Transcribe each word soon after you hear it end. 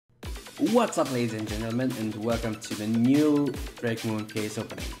What's up, ladies and gentlemen, and welcome to the new Drakemoon Case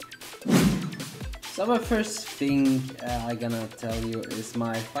Opening. So the first thing I gonna tell you is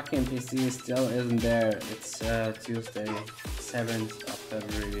my fucking PC still isn't there. It's Tuesday, 7th of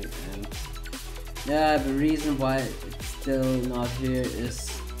February, and yeah, the reason why it's still not here is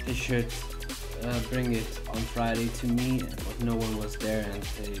they should bring it on Friday to me, but no one was there, and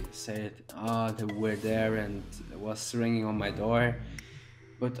they said, they were there and it was ringing on my door.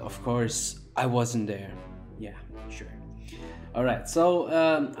 But of course, I wasn't there. Yeah, sure. Alright, so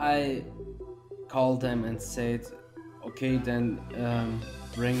I called them and said, okay, then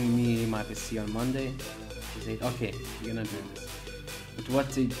bring me my PC on Monday. They said, okay, we're gonna do this. But what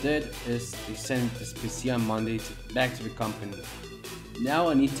they did is they sent this PC on Monday back to the company. Now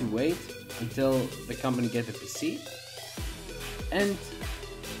I need to wait until the company get the PC. And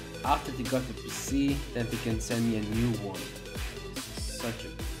after they got the PC, then they can send me a new one. Such a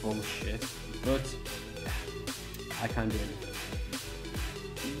bullshit, but I can't do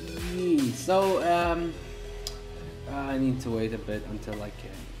anything. So I need to wait a bit until I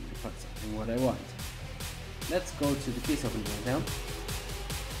can find something what I want. Let's go to the case opening right now.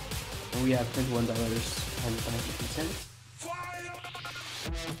 We have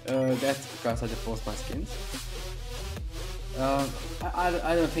 $21.50. That's because I deposed my skins. I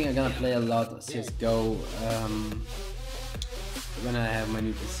don't think I'm gonna play a lot of CSGO when I have my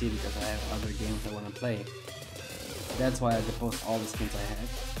new PC, because I have other games I want to play. That's why I depose all the skins I have.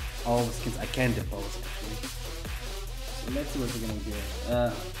 All the skins I can depose, actually. So let's see what we're gonna get.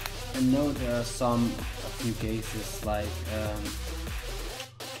 I know there are some few cases, like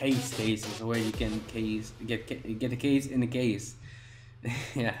cases, where you can get a case in a case.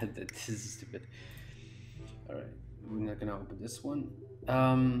 Yeah, this is stupid. Alright, we're not gonna open this one.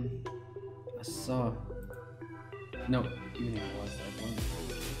 I saw... No, evening was that one.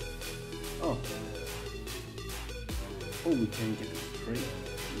 Oh. Oh, we can get it free.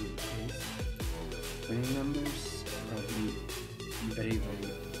 Okay. Winning numbers probably very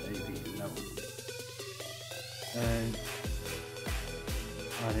low.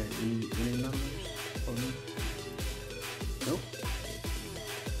 Are there any winning numbers for me? Nope.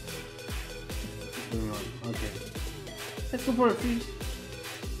 What's going on? Okay. Let's go for a freeze.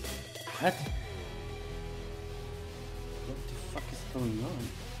 What? Going on?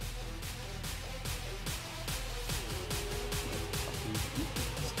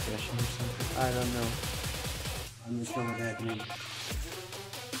 It's crashing or something? I don't know. I'm not sure what that means.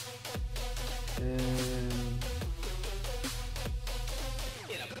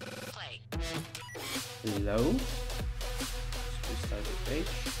 Hello? Let's start the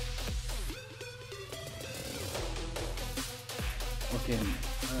page. Okay,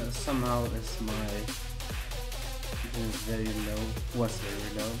 somehow it's my... It's very low, was very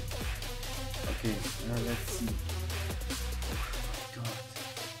low. Okay, let's see. Oh my god.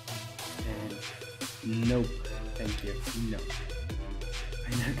 And nope, thank you, no.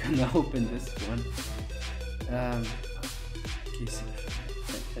 I'm not gonna open this one. Okay, so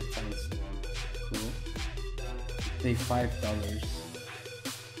that sounds cool. Pay $5.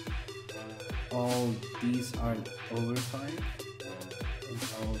 All these are over 5, and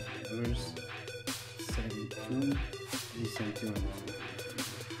all the others 72.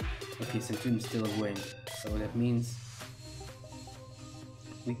 Okay, Centurion is still a win, so that means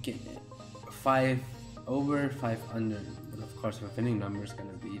we can 5 over, 5 under, but of course the winning number is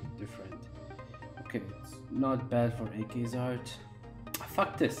gonna be different. Okay, it's not bad for AK's art.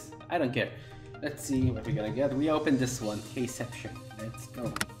 Fuck this, I don't care. Let's see what we're gonna get. We open this one, Kception. Let's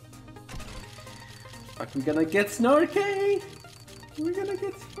go. Fuck, we're gonna get Snorky! We're gonna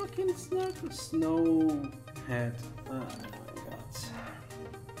get fucking Snow Head. Oh my god.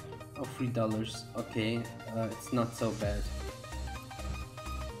 Oh, $3. Okay, it's not so bad.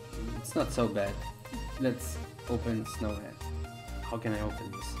 It's not so bad. Let's open Snowhead. How can I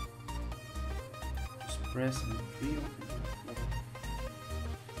open this? Just press and reopen.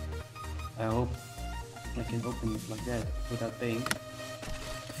 I hope I can open it like that without paying.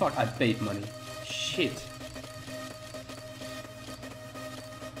 Fuck, I paid money. Shit.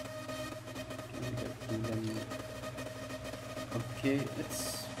 Okay,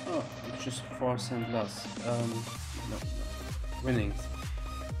 it's just 4 cents loss. No, winnings.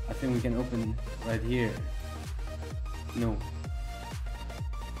 I think we can open right here. No.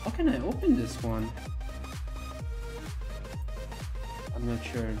 How can I open this one? I'm not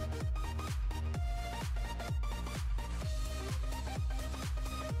sure.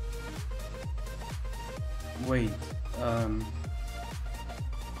 Wait.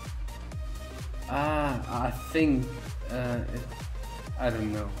 I think I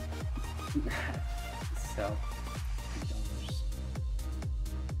don't know. Sell $3.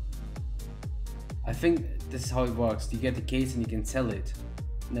 I think this is how it works. You get the case and you can sell it,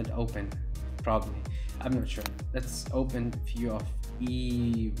 not open, probably. I'm not sure. Let's open view of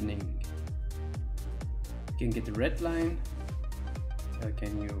evening. You can get the red line.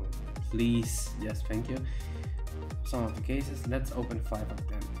 Can you please? Yes, thank you. Some of the cases. Let's open 5 of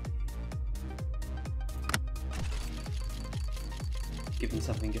them. Give me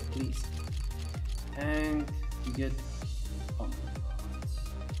something good, please. And you get. Oh my god.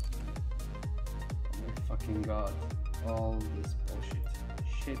 Oh my fucking god. All this bullshit.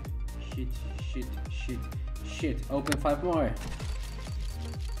 Shit. Shit, shit, shit, shit. Open 5 more.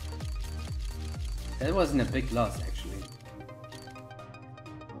 That wasn't a big loss actually.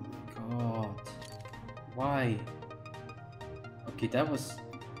 Oh my god. Why? Okay, that was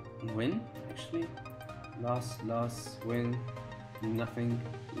win actually. Loss, loss, win, nothing,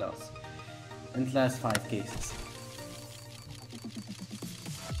 loss. And last 5 cases.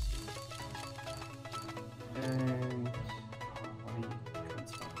 And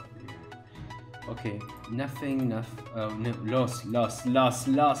okay, nothing, no, loss,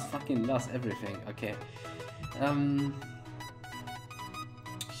 fucking loss, everything. Okay.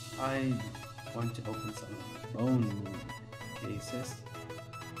 I want to open some bone cases.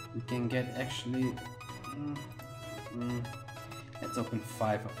 We can get actually. Let's open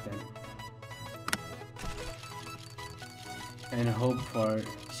 5 of them and hope for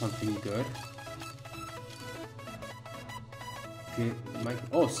something good. Okay,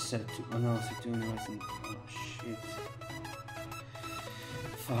 oh set. Oh no, Saturn wasn't. Oh shit.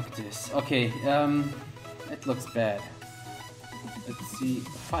 Fuck this. Okay, it looks bad. Let's see.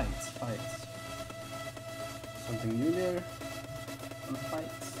 Fights. Something new there.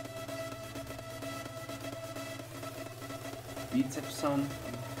 Fights. Beats up song.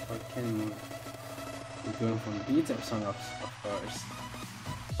 We're going from beats up song of course.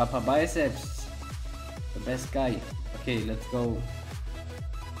 Papa Biceps, the best guy. Okay, let's go.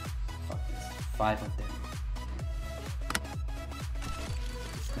 Fuck this. 5 of them.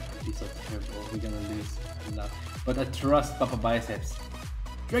 It's gonna be so terrible. We're gonna lose a lot. But I trust Papa Biceps.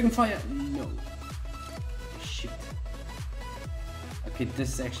 Dragonfire! No. Shit. Okay,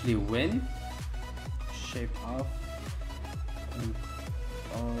 this is actually a win. Shape off. And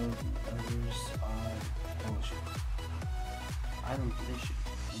all the others are bullshit. I don't play shit.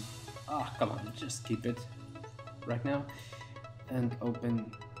 Ah, come on, just keep it right now and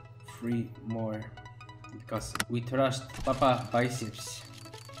open 3 more because we trust Papa Biceps.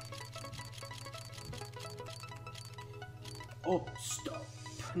 Oh, stop.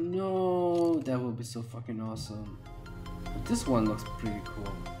 No, that will be so fucking awesome. But this one looks pretty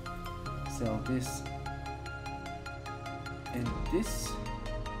cool. Sell this and this.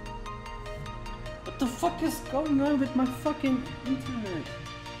 What the fuck is going on with my fucking internet?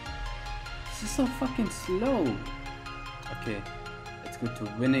 This is so fucking slow. Okay, let's go to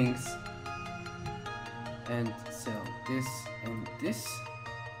winnings and sell this and this.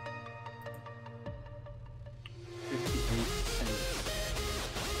 58 cents.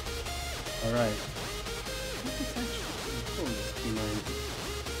 Alright. This is actually pretty cool, this P90.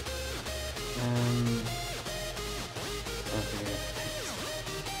 Okay.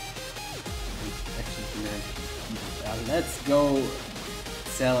 Actually, let's go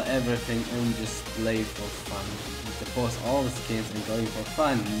sell everything and just play for fun. We post all the skins and going for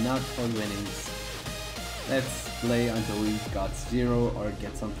fun, not for winnings. Let's play until we got 0 or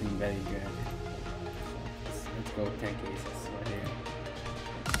get something very good. Let's go 10 cases right here.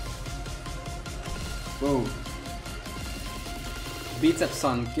 Whoa. Beats up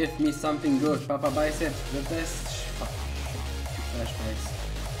son, give me something good. Papa Biceps, the best. Flashbacks.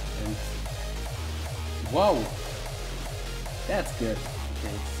 And wow, that's good.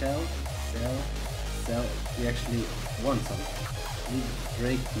 Okay, sell. We actually won something.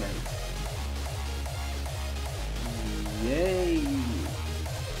 Drakemoon. Yay!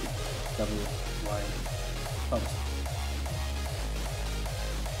 Double Y post.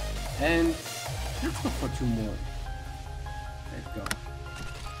 And let's go for 2 more. Let's go.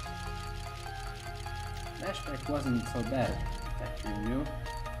 Flashback wasn't so bad. Factory new.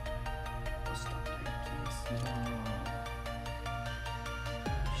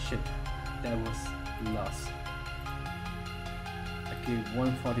 Shit, that was loss. Okay,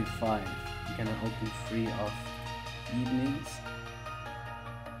 145. We're gonna open 3 of evenings.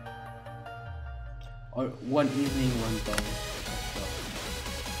 Or 1 evening, 1 day. Let's go.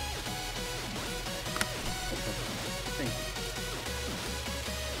 Thank you.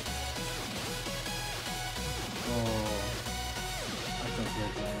 Oh, I got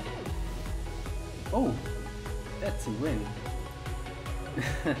red line. Oh, that's a win.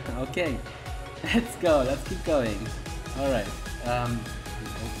 Okay, let's go. Let's keep going. All right. Open.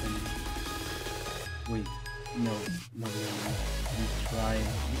 Wait. No. We try.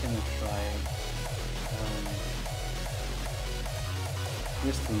 We can try.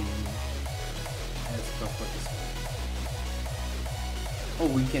 Crystal Moon. Let's go for this one. Oh,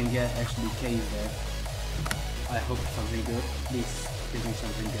 we can get actually K's there. I hope something good. Please give me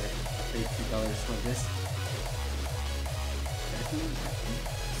something good. I paid $2 for this. That's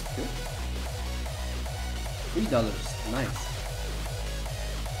good. $3. Nice.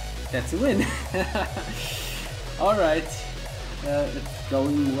 That's a win. Alright. It's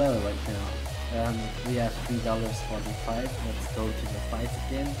going well right now. We have $3.45. Let's go to the fight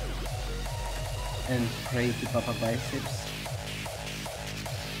again. And pray to Papa Biceps.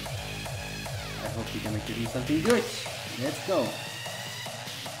 I hope he's gonna give me something good. Let's go.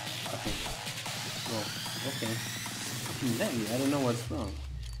 Okay. Well, okay. Maybe, I don't know what's wrong.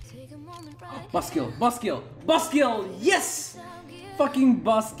 Buskill! Yes! Fucking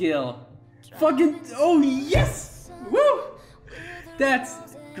Buskill! Fucking, oh yes! Woo! That's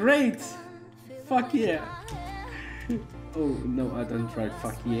great! Fuck yeah! Oh no, I don't try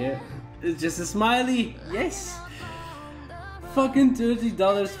fuck yeah. It's just a smiley! Yes! Fucking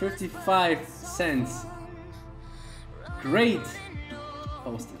 $30.55. Great!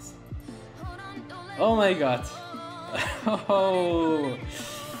 Post this. Oh my god. Oh.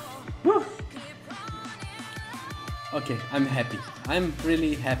 Woo. Okay, I'm happy. I'm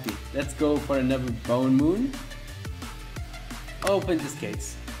really happy. Let's go for another Bone Moon. Open the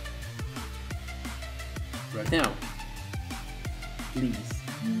skates. Right now. Please.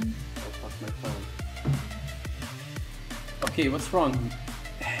 Oh fuck my phone. Okay, what's wrong?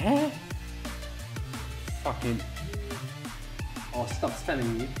 Huh? Fucking. Oh, stop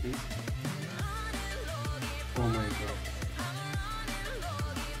spamming me, please. Oh my god.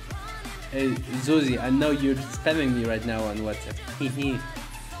 Hey, Zuzi, I know you're spamming me right now on WhatsApp.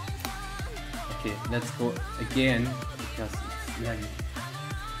 Okay, let's go again because it's laggy.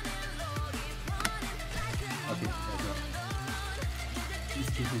 Okay, there we go. Please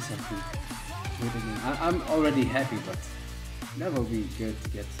give me something. Wait again. I'm already happy, but that will be good to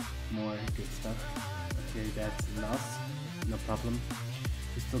get more good stuff. Okay, that's a loss. No problem.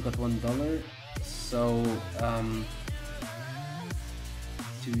 We still got $1. So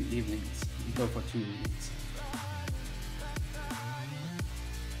 2 evenings. We go for 2 evenings.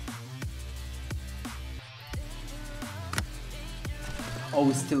 Oh,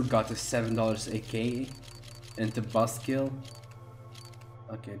 we still got a $7 AK and the Buskill.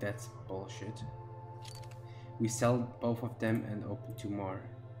 Okay, that's bullshit. We sell both of them and open 2 more.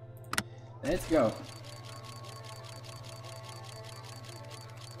 Let's go.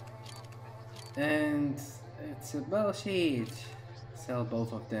 And it's a bullshit. Sell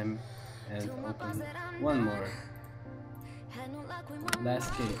both of them and open 1 more.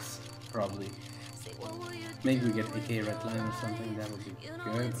 Last case, probably. Maybe we get AK red line or something, that would be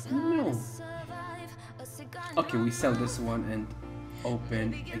good. No! Okay, we sell this one and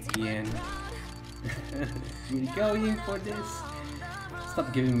open again. We're going for this.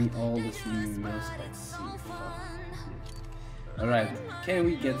 Stop giving me all this meal spice. Alright, can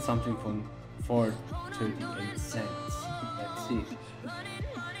we get something for 38 cents? Let's see.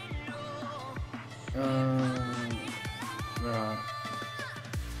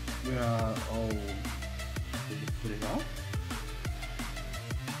 Did you put it off?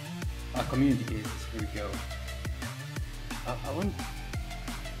 Community cases, here we go. I want...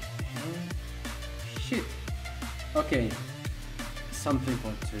 Shit. Okay. Something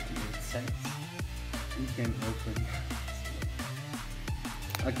for 38 cents. We can open...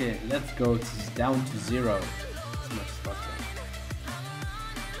 Okay, let's go down to 0 as much as possible.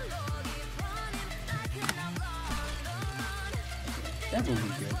 That will be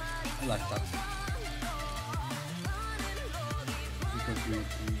good. I like that. Because we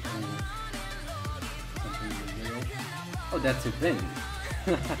something in the middle. Oh, that's a win.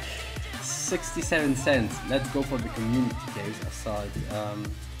 67 cents. Let's go for the community case. I saw it.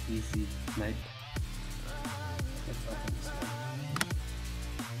 Easy night. Let's open this one.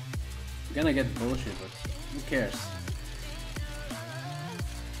 We're gonna get bullshit, but who cares?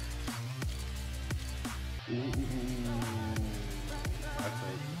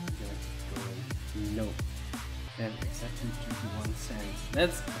 No. And exactly 21 cents.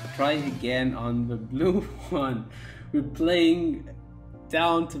 Let's try again on the blue one. We're playing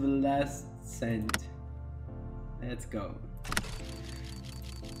down to the last cent. Let's go.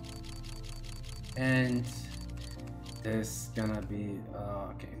 And There's gonna be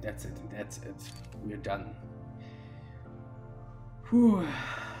okay, that's it, we're done. Whew.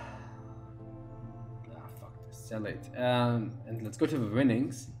 Ah, fuck this, sell it. And let's go to the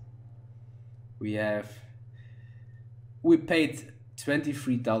winnings. We paid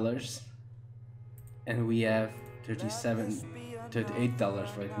 $23 and we have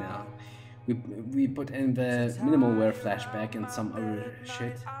 $38 right now. We put in the minimal wear flashback and some other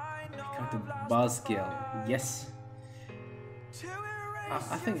shit. We got the buzzkill, yes.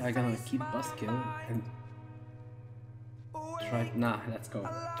 I think I'm gonna keep buzzkill and try. Nah, let's go.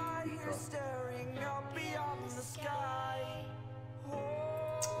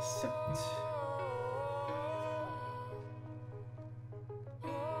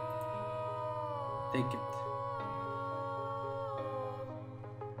 Take it.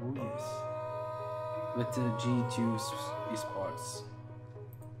 Oh yes. With the G2 esports.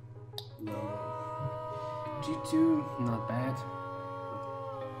 No. G2, not bad.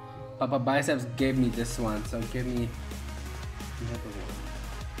 Papa Biceps gave me this one, so give me another one.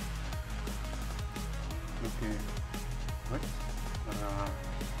 Okay. What?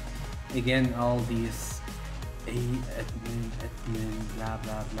 Again, all these admin, blah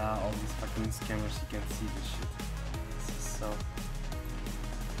blah blah, all these fucking scammers, you can see this shit. This is so much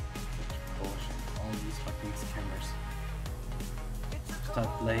bullshit. All these fucking scammers.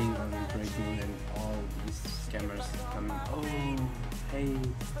 Start playing on Drakemoon and all these scammers coming. Oh, hey, I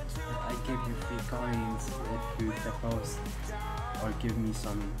give you free coins if you deposit, or give me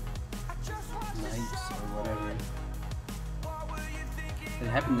some knives or whatever. It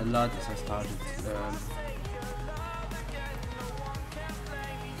happened a lot as I started.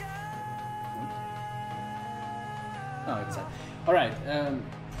 Oh, it's sad. Alright,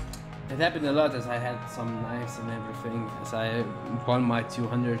 it happened a lot as I had some knives and everything. As I won my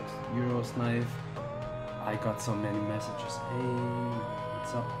 200 euros knife, I got so many messages. Hey,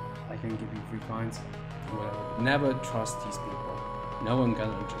 what's up? I can give you free coins. Whatever. Never trust these people. No one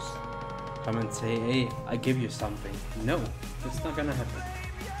gonna just come and say, hey, I give you something. No, that's not gonna happen.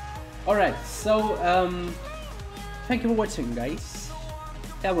 Alright, so thank you for watching, guys.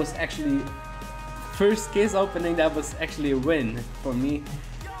 That was actually first case opening. That was actually a win for me.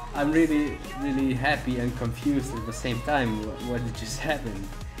 I'm really happy and confused at the same time. What just happened?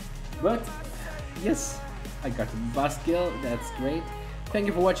 But yes, I got a buzzkill. That's great. Thank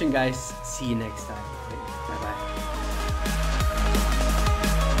you for watching, guys. See you next time. Bye bye.